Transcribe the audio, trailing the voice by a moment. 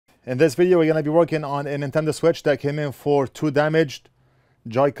In this video, we're going to be working on a Nintendo Switch that came in for two damaged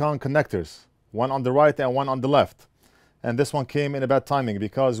Joycon connectors, one on the right and one on the left. And this one came in a bad timing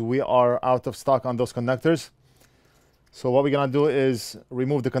because we are out of stock on those connectors. So what we're going to do is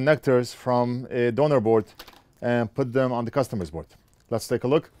remove the connectors from a donor board and put them on the customer's board. Let's take a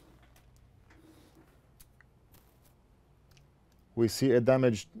look. We see a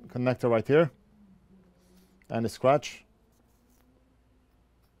damaged connector right here and a scratch.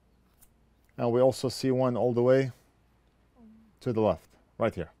 And we also see one all the way to the left,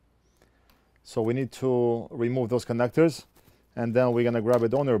 right here. So we need to remove those connectors, and then we're going to grab a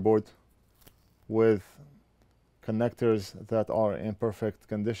donor board with connectors that are in perfect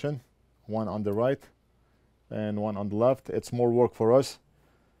condition, one on the right and one on the left. It's more work for us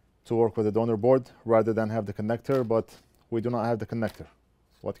to work with the donor board rather than have the connector, but we do not have the connector.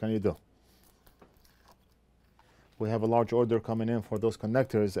 What can you do? We have a large order coming in for those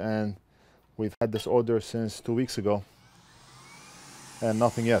connectors, and we've had this order since 2 weeks ago and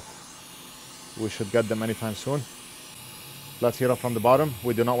nothing yet. We should get them anytime soon. Let's heat up from the bottom.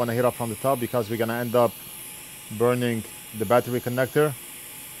 We do not want to heat up from the top because we're going to end up burning the battery connector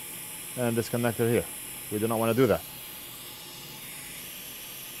and this connector here. We do not want to do that.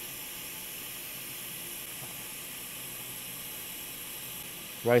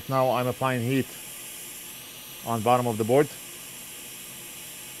 Right now I'm applying heat on bottom of the board.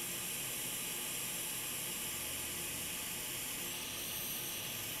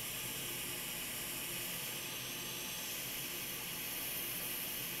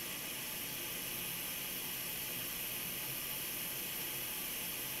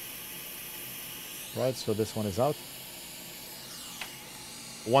 Right, so this one is out.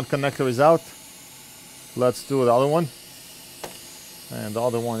 One connector is out. Let's do the other one. And the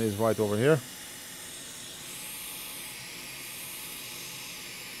other one is right over here.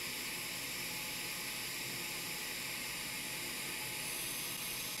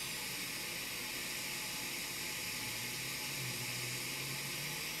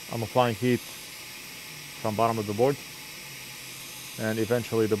 I'm applying heat from bottom of the board. And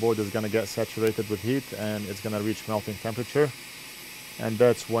eventually the board is going to get saturated with heat and it's going to reach melting temperature, and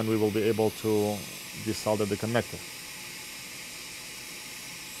that's when we will be able to desolder the connector.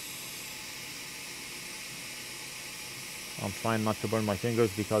 I'm trying not to burn my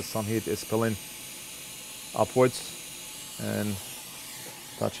fingers because some heat is spilling upwards and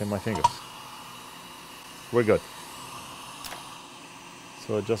touching my fingers. We're good.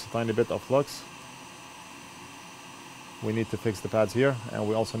 So just a tiny bit of flux. We need to fix the pads here, and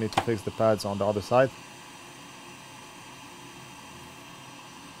we also need to fix the pads on the other side.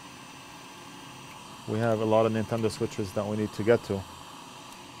 We have a lot of Nintendo switches that we need to get to,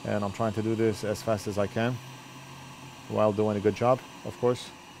 and I'm trying to do this as fast as I can while doing a good job, of course.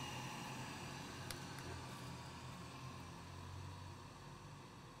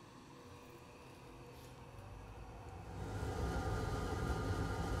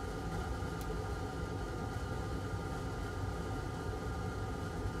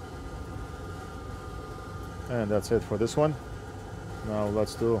 And that's it for this one. Now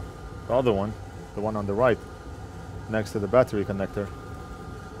let's do the other one, the one on the right, next to the battery connector.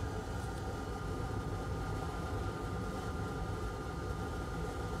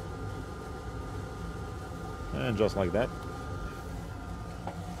 And just like that.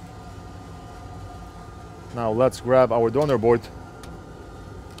 Now let's grab our donor board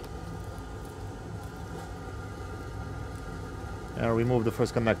and remove the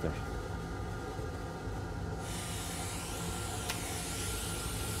first connector.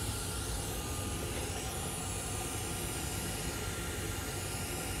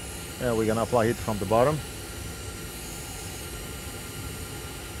 And we're going to apply heat from the bottom.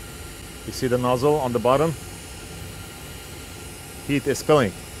 You see the nozzle on the bottom? Heat is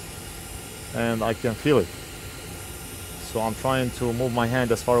spilling and I can feel it. So I'm trying to move my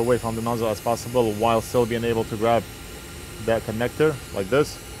hand as far away from the nozzle as possible while still being able to grab that connector like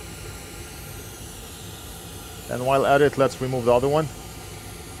this. And while at it, let's remove the other one.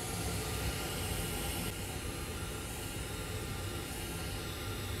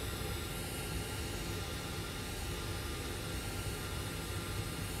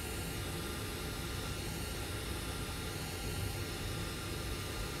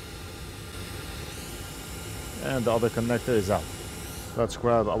 And the other connector is out. Let's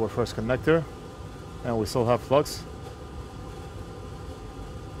grab our first connector, and we still have flux.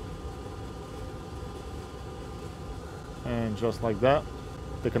 And just like that,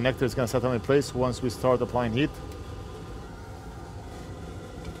 the connector is going to settle in place once we start applying heat.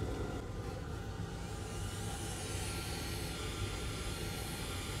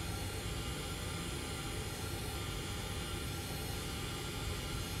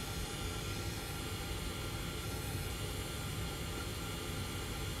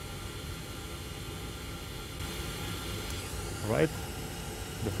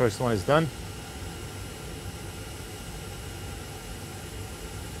 The first one is done.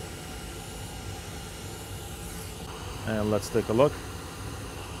 And let's take a look.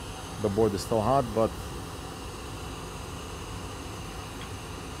 The board is still hot, but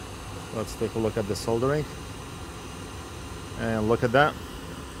let's take a look at the soldering. And look at that.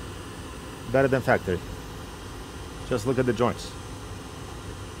 Better than factory. Just look at the joints.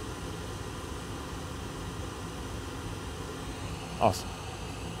 Awesome.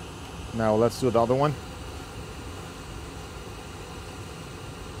 Now let's do the other one.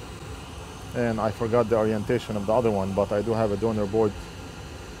 And I forgot the orientation of the other one, but I do have a donor board,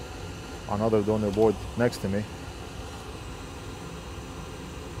 another donor board next to me.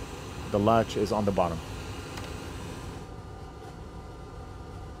 The latch is on the bottom.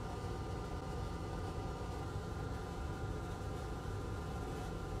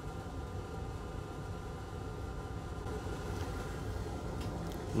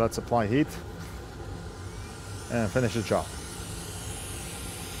 Let's apply heat and finish the job.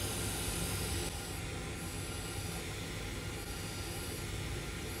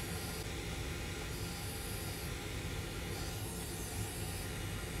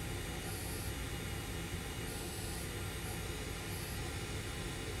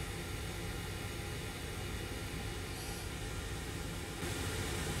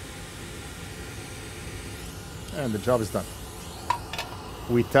 And the job is done.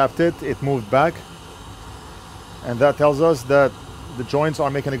 We tapped it, it moved back, and that tells us that the joints are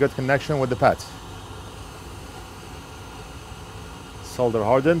making a good connection with the pads. Solder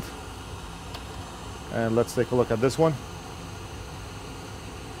hardened. And let's take a look at this one.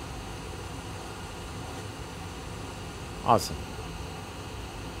 Awesome.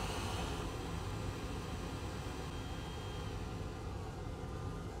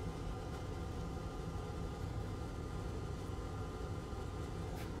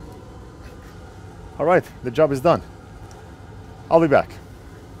 All right, the job is done. I'll be back.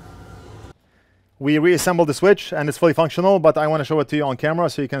 We reassembled the switch and it's fully functional, but I want to show it to you on camera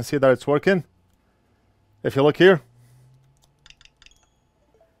so you can see that it's working. If you look here,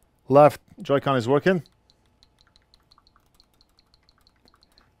 left Joycon is working.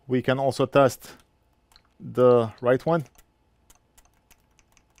 We can also test the right one.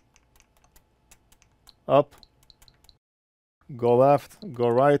 Up, go left, go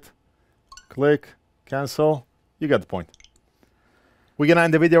right, click, cancel. You get the point. We're gonna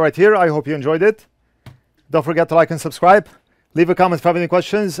end the video right here. I hope you enjoyed it. Don't forget to like and subscribe. Leave a comment if you have any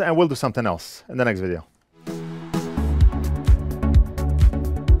questions, and we'll do something else in the next video.